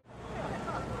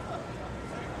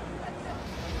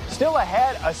 Still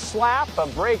ahead, a slap, a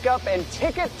breakup, and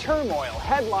ticket turmoil.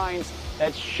 Headlines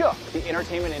that shook the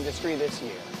entertainment industry this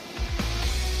year.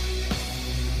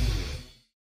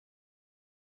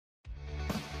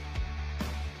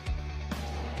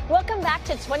 Welcome back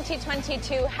to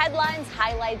 2022 Headlines,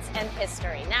 Highlights, and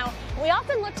History. Now, we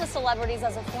often look to celebrities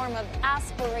as a form of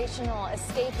aspirational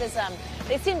escapism.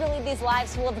 They seem to lead these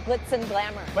lives full of glitz and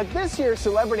glamour. But this year's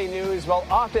celebrity news, well,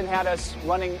 often had us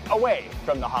running away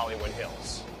from the Hollywood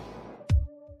hills.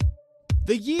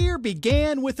 The year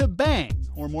began with a bang,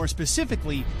 or more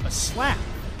specifically, a slap.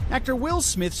 Actor Will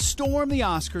Smith stormed the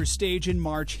Oscars stage in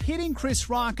March, hitting Chris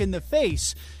Rock in the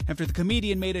face after the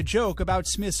comedian made a joke about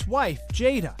Smith's wife,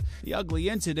 Jada. The ugly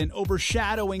incident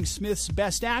overshadowing Smith's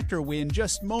Best Actor win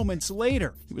just moments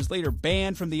later. He was later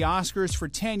banned from the Oscars for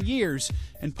 10 years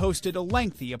and posted a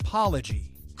lengthy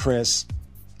apology. Chris,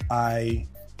 I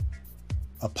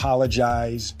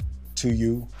apologize to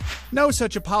you. No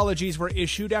such apologies were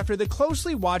issued after the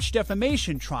closely watched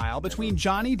defamation trial between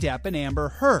Johnny Depp and Amber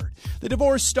Heard. The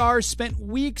divorced stars spent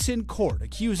weeks in court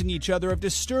accusing each other of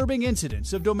disturbing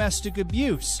incidents of domestic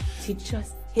abuse. He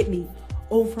just hit me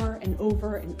over and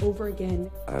over and over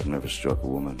again. I've never struck a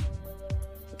woman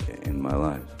in my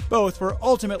life. Both were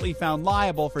ultimately found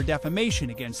liable for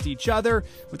defamation against each other,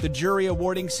 with the jury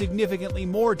awarding significantly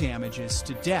more damages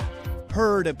to Depp.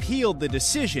 Heard appealed the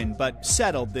decision, but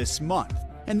settled this month.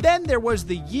 And then there was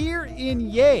the year in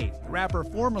Ye, the rapper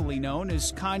formerly known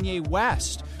as Kanye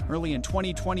West. Early in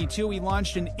 2022, he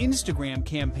launched an Instagram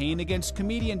campaign against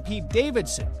comedian Pete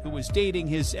Davidson, who was dating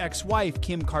his ex-wife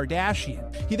Kim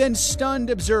Kardashian. He then stunned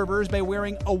observers by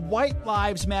wearing a White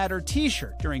Lives Matter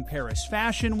t-shirt during Paris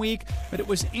Fashion Week, but it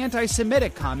was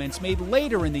anti-Semitic comments made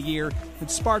later in the year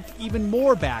that sparked even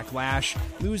more backlash,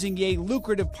 losing Ye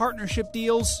lucrative partnership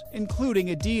deals, including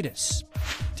Adidas.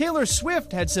 Taylor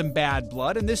Swift had some bad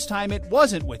blood, and this time it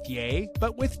wasn't with Ye,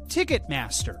 but with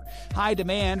Ticketmaster. High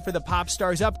demand for the pop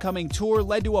star's upcoming tour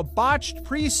led to a botched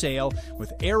pre-sale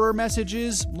with error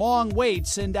messages, long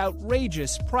waits, and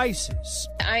outrageous prices.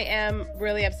 I am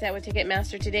really upset with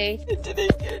Ticketmaster today. I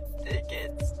didn't get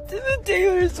tickets to the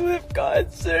Taylor Swift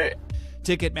concert.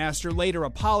 Ticketmaster later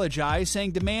apologized,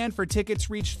 saying demand for tickets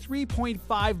reached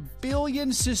 3.5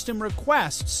 billion system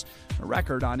requests, a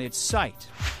record on its site.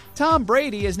 Tom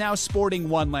Brady is now sporting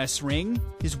one less ring,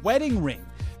 his wedding ring.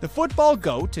 The football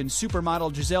GOAT and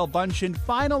supermodel Gisele Bündchen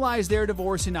finalized their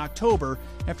divorce in October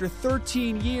after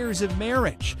 13 years of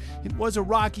marriage. It was a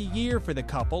rocky year for the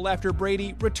couple after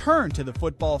Brady returned to the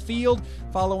football field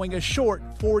following a short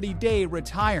 40-day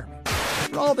retirement.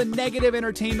 For all the negative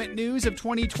entertainment news of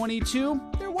 2022,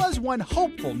 there was one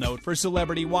hopeful note for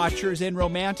celebrity watchers and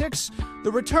romantics: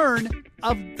 the return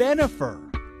of Bennifer.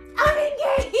 I'm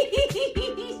engaged!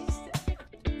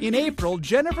 In April,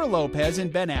 Jennifer Lopez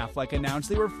and Ben Affleck announced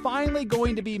they were finally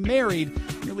going to be married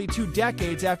nearly 2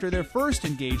 decades after their first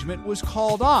engagement was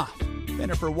called off.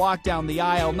 Bennifer walked down the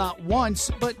aisle not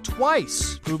once, but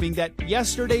twice, proving that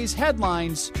yesterday's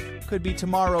headlines could be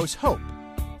tomorrow's hope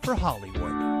for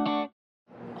Hollywood.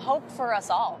 Hope for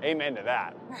us all. Amen to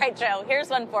that. All right, Joe,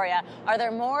 here's one for you. Are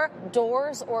there more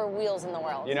doors or wheels in the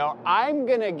world? You know, I'm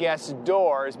going to guess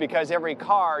doors because every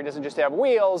car doesn't just have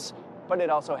wheels, but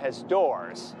it also has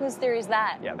doors. Whose theory is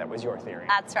that? Yeah, that was your theory.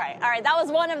 That's right. All right, that was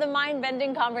one of the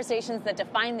mind-bending conversations that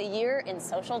defined the year in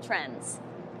social trends.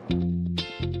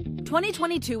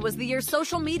 2022 was the year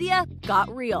social media got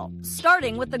real,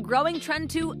 starting with the growing trend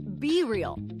to be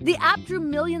real. The app drew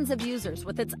millions of users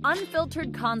with its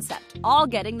unfiltered concept, all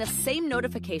getting the same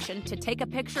notification to take a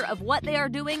picture of what they are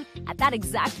doing at that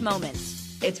exact moment.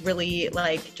 It's really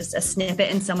like just a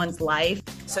snippet in someone's life.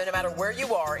 So no matter where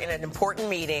you are in an important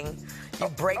meeting, you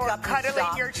break up,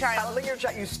 cuddling your child,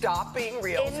 you stop being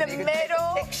real. In the middle, take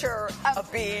a picture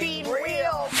of being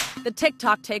real. The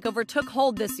TikTok takeover took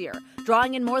hold this year,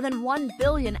 drawing in more than 1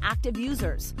 billion active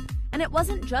users. And it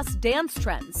wasn't just dance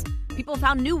trends. People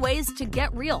found new ways to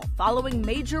get real, following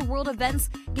major world events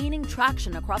gaining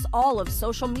traction across all of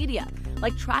social media,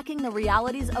 like tracking the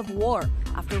realities of war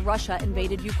after Russia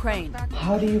invaded Ukraine.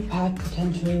 How do you pack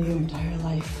potentially your entire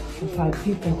life for 5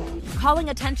 people? Calling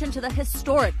attention to the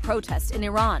historic protests in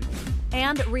Iran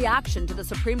and reaction to the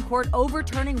Supreme Court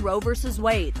overturning Roe v.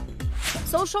 Wade.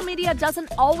 Social media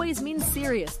doesn't always mean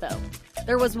serious, though.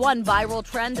 There was one viral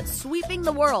trend sweeping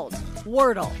the world: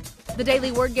 Wordle. The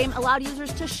daily word game allowed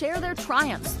users to share their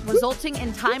triumphs, resulting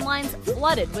in timelines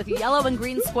flooded with yellow and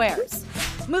green squares.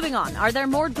 Moving on, are there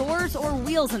more doors or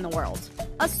wheels in the world?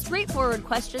 A straightforward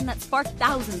question that sparked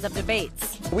thousands of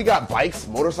debates. We got bikes,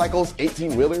 motorcycles,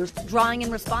 18-wheelers. Drawing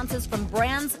in responses from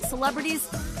brands, celebrities,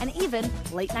 and even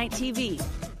late-night TV.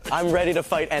 I'm ready to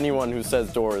fight anyone who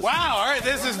says doors. Wow, all right,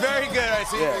 this is very good. I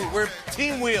see. Yeah. We're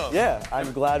Team Wheels. Yeah,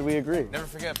 I'm glad we agree. Never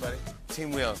forget, buddy.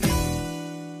 Team Wheels.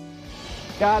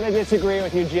 Gotta disagree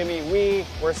with you, Jimmy.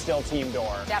 We're still Team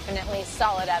Door. Definitely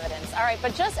solid evidence. All right,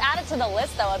 but just added to the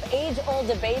list, though, of age-old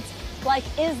debates like,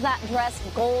 is that dress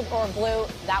gold or blue?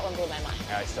 That one blew my mind.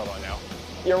 I still don't know.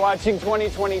 You're watching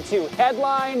 2022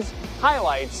 headlines,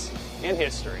 highlights, and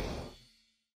history.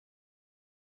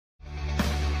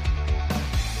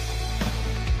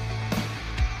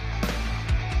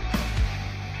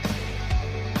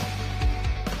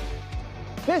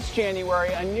 This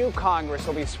January, a new Congress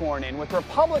will be sworn in, with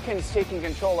Republicans taking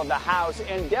control of the House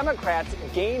and Democrats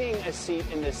gaining a seat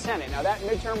in the Senate. Now, that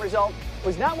midterm result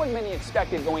was not what many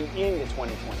expected going into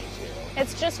 2022.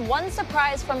 It's just one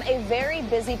surprise from a very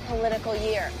busy political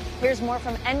year. Here's more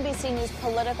from NBC News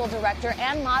political director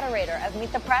and moderator of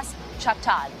Meet the Press, Chuck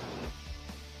Todd.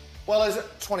 Well, as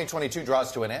 2022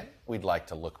 draws to an end, we'd like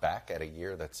to look back at a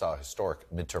year that saw a historic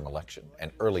midterm election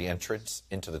and early entrance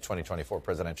into the 2024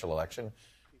 presidential election,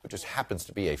 who just happens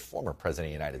to be a former president of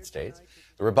the United States.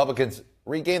 The Republicans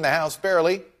regained the House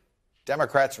barely.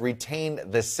 Democrats retained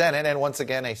the Senate, and once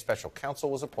again, a special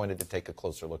counsel was appointed to take a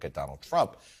closer look at Donald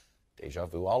Trump. Deja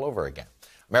vu all over again.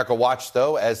 America watched,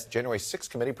 though, as January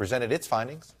 6th committee presented its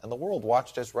findings, and the world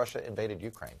watched as Russia invaded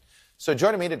Ukraine. So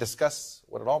joining me to discuss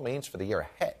what it all means for the year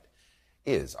ahead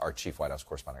is our chief White House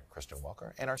correspondent, Kristen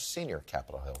Welker, and our senior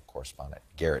Capitol Hill correspondent,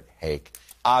 Garrett Haake.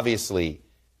 Obviously,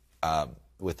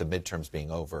 with the midterms being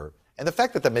over, and the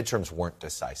fact that the midterms weren't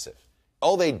decisive,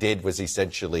 all they did was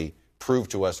essentially prove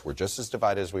to us we're just as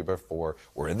divided as we were before.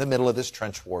 We're in the middle of this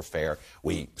trench warfare.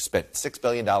 We spent $6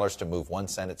 billion to move 1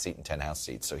 Senate seat and 10 House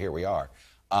seats, so here we are.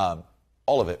 All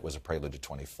of it was a prelude to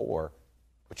 24,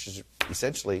 which is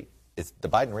essentially, is the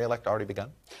Biden reelect already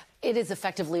begun? It is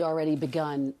effectively already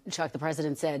begun. Chuck, the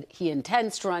president said he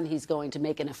intends to run. He's going to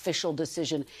make an official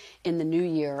decision in the new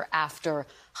year after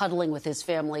huddling with his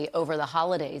family over the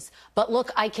holidays. But look,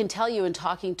 I can tell you in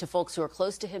talking to folks who are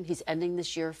close to him, he's ending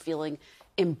this year feeling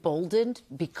emboldened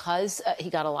because he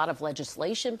got a lot of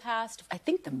legislation passed. I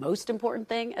think the most important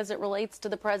thing as it relates to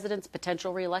the president's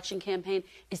potential reelection campaign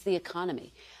is the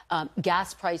economy.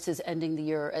 Gas prices ending the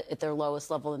year at their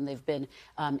lowest level than they've been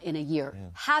in a year. Yeah.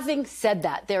 Having said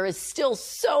that, there is still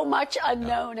so much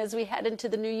unknown as we head into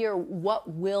the new year. What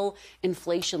will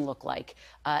inflation look like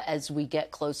as we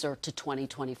get closer to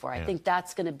 2024? I think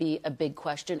that's going to be a big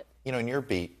question. You know, in your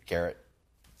beat, Garrett,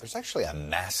 there's actually a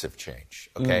massive change,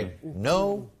 okay?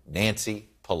 No Nancy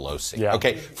Pelosi. Yeah.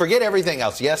 Okay, forget everything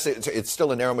else. Yes, it's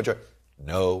still a narrow majority.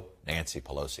 No Nancy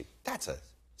Pelosi. That's a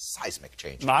seismic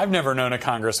change. I've never known a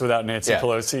Congress without Nancy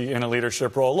Pelosi in a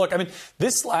leadership role. Look, I mean,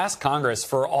 this last Congress,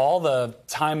 for all the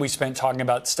time we spent talking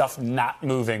about stuff not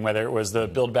moving, whether it was the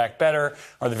Build Back Better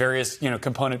or the various,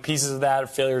 component pieces of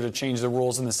that, failure to change the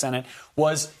rules in the Senate,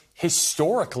 was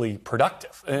historically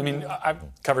productive. I mean, I've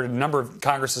covered a number of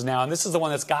Congresses now, and this is the one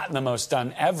that's gotten the most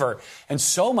done ever. And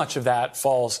so much of that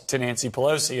falls to Nancy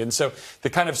Pelosi. And so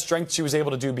the kind of strength she was able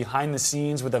to do behind the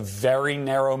scenes with a very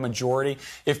narrow majority.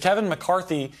 If Kevin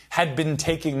McCarthy had been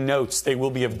taking notes, they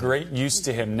will be of great use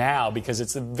to him now, because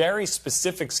it's a very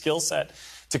specific skill set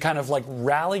to kind of like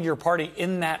rally your party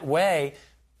in that way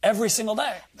every single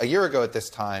day. A year ago at this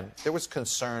time, there was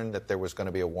concern that there was going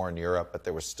to be a war in Europe, but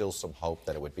there was still some hope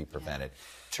that it would be prevented.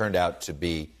 Turned out to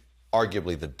be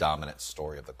arguably the dominant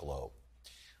story of the globe.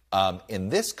 In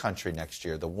this country next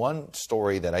year, the one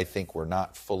story that I think we're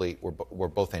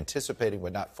both anticipating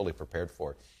but not fully prepared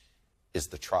for is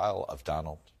the trial of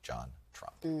Donald John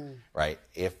Trump, right?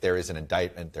 If there is an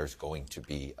indictment, there's going to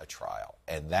be a trial.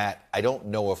 And that, I don't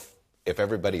know if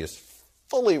everybody is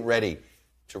fully ready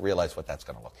to realize what that's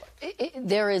going to look like.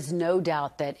 There is no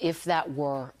doubt that if that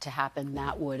were to happen,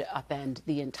 that would upend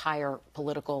the entire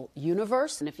political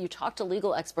universe. And if you talk to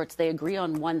legal experts, they agree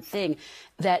on one thing,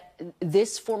 that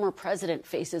this former president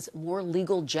faces more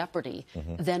legal jeopardy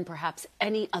than perhaps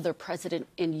any other president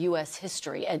in U.S.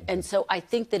 history. And so I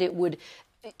think that it would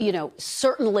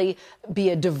certainly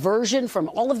be a diversion from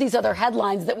all of these other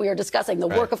headlines that we are discussing, the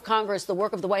work of Congress, the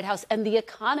work of the White House, and the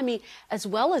economy, as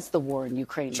well as the war in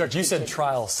Ukraine. Chuck, you said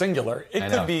trial singular. It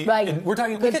could be, we're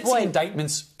talking, we could see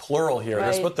indictments plural here.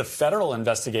 That's what the federal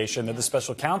investigation that the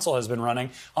special counsel has been running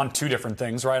on two different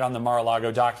things, right, on the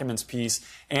Mar-a-Lago documents piece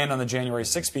and on the January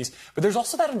 6th piece. But there's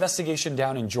also that investigation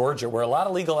down in Georgia where a lot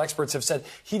of legal experts have said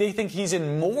they think he's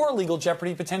in more legal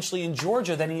jeopardy potentially in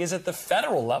Georgia than he is at the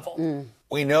federal level.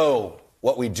 We know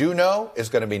what we do know is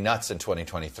going to be nuts in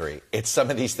 2023. It's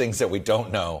some of these things that we don't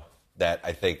know that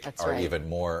I think are even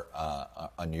more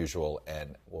unusual.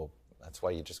 And that's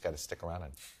why you just got to stick around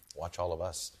and watch all of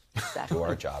us do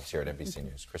our jobs here at NBC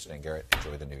News. Kristen and Garrett,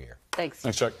 enjoy the new year. Thanks.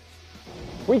 Thanks, Chuck.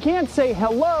 We can't say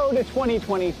hello to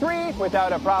 2023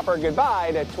 without a proper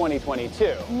goodbye to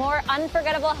 2022. More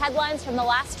unforgettable headlines from the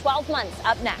last 12 months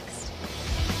up next.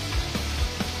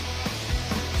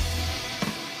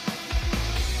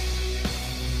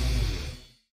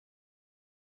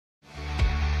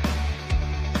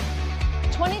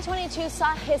 2022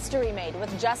 saw history made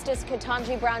with Justice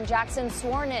Ketanji Brown Jackson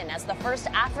sworn in as the first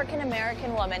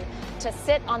African-American woman to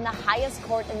sit on the highest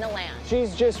court in the land.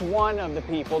 She's just one of the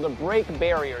people to break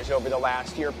barriers over the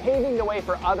last year, paving the way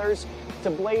for others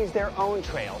to blaze their own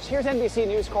trails. Here's NBC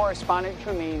News correspondent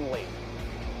Tremaine Lee.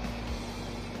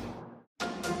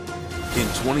 In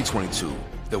 2022,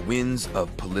 the winds of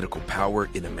political power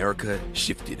in America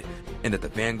shifted, and at the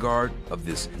vanguard of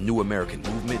this new American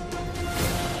movement,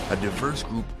 a diverse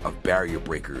group of barrier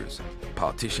breakers,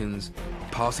 politicians,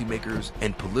 policymakers,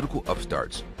 and political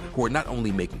upstarts who are not only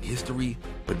making history,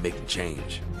 but making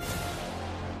change.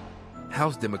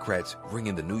 House Democrats ring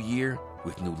in the new year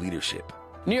with new leadership.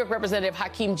 New York Representative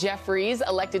Hakeem Jeffries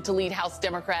elected to lead House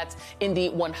Democrats in the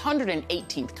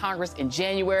 118th Congress in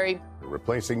January.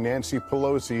 Replacing Nancy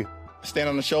Pelosi. Stand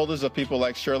on the shoulders of people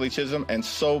like Shirley Chisholm and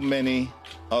so many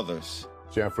others.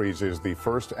 Jeffries is the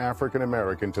first African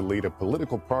American to lead a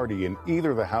political party in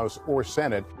either the House or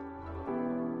Senate.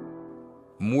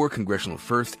 More congressional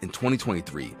firsts in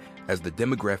 2023 as the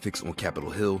demographics on Capitol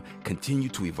Hill continue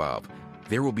to evolve.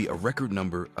 There will be a record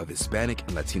number of Hispanic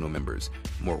and Latino members,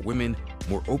 more women,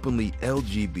 more openly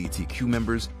LGBTQ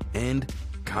members, and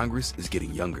Congress is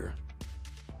getting younger.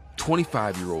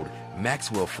 25-year-old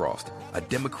Maxwell Frost, a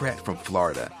Democrat from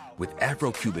Florida with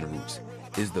Afro-Cuban roots,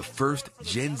 is the first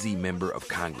Gen Z member of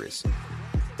Congress.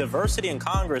 Diversity in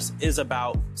Congress is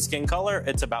about skin color,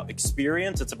 it's about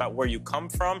experience, it's about where you come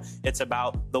from, it's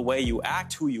about the way you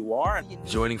act, who you are.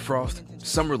 Joining Frost,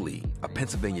 Summer Lee, a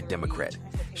Pennsylvania Democrat.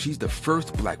 She's the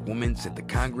first black woman sent to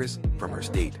Congress from her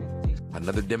state.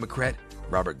 Another Democrat,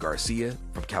 Robert Garcia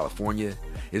from California,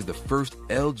 is the first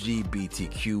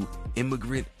LGBTQ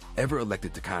immigrant ever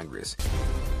elected to Congress.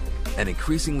 An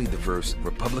increasingly diverse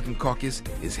Republican caucus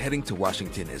is heading to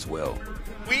Washington as well.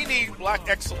 We need black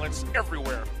excellence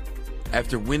everywhere.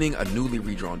 After winning a newly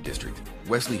redrawn district,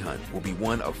 Wesley Hunt will be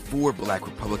one of 4 black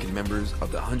Republican members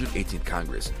of the 118th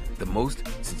Congress, the most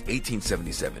since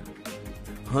 1877.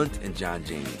 Hunt and John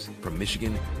James from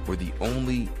Michigan were the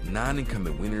only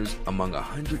non-incumbent winners among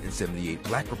 178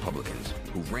 black Republicans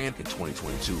who ran in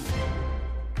 2022.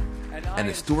 An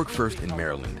historic first in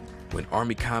Maryland, when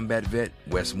Army combat vet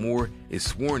Wes Moore is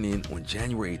sworn in on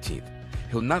January 18th.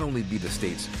 He'll not only be the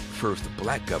state's first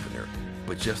black governor,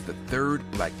 but just the 3rd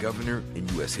black governor in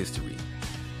U.S. history.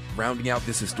 Rounding out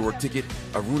this historic ticket,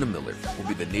 Aruna Miller will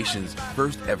be the nation's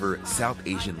first ever South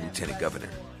Asian lieutenant governor.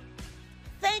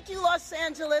 Thank you, Los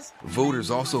Angeles. Voters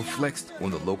also flexed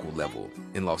on the local level.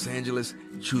 In Los Angeles,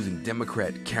 choosing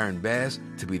Democrat Karen Bass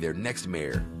to be their next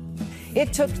mayor.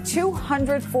 It took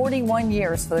 241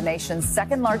 years for the nation's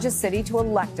second largest city to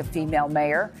elect a female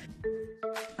mayor.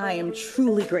 I am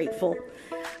truly grateful.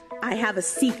 I have a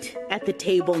seat at the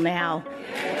table now.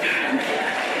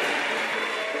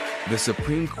 The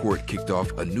Supreme Court kicked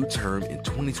off a new term in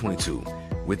 2022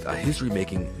 with a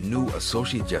history-making new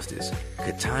Associate Justice,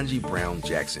 Ketanji Brown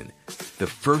Jackson, the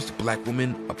first black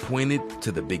woman appointed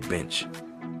to the big bench.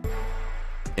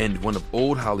 And one of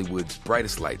old Hollywood's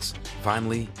brightest lights,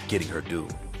 finally getting her due.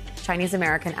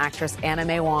 Chinese-American actress Anna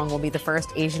May Wong will be the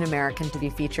first Asian American to be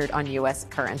featured on U.S.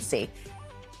 currency.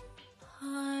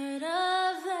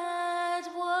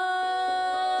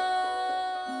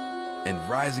 And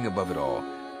rising above it all,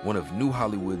 one of new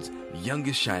Hollywood's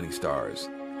youngest shining stars,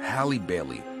 Halle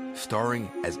Bailey, starring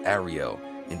as Ariel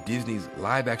in Disney's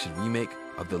live-action remake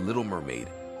of The Little Mermaid,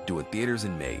 due in theaters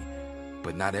in May.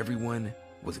 But not everyone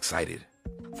was excited.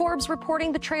 Forbes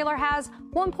reporting the trailer has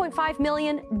 1.5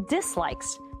 million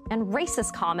dislikes and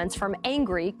racist comments from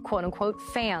angry, quote-unquote,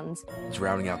 fans.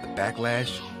 Drowning out the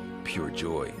backlash, pure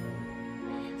joy.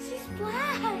 She's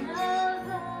black.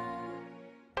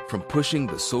 From pushing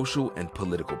the social and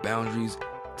political boundaries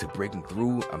to breaking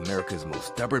through America's most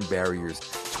stubborn barriers,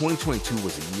 2022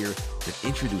 was a year that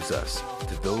introduced us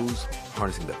to those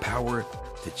harnessing the power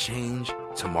to change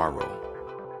tomorrow.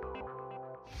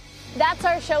 That's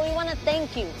our show. We want to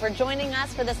thank you for joining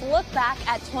us for this look back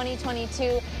at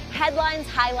 2022, headlines,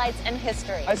 highlights, and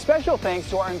history. A special thanks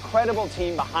to our incredible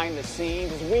team behind the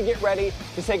scenes as we get ready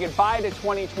to say goodbye to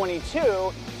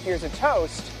 2022. Here's a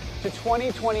toast to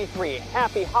 2023.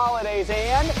 Happy holidays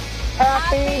and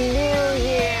Happy New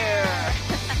Year!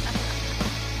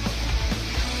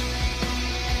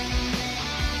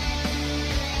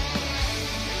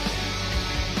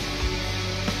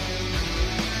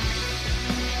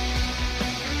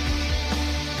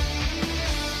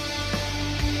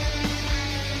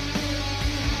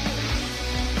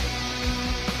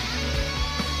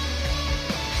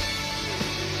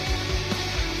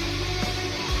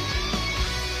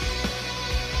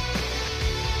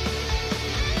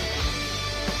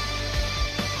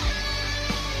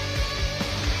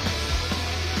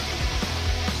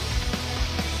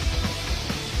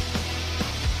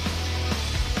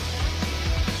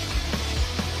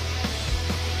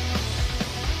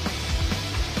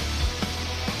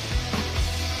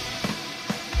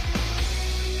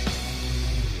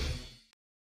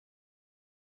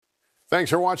 Thanks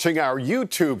for watching our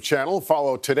YouTube channel.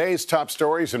 Follow today's top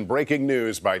stories and breaking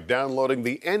news by downloading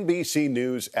the NBC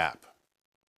News app.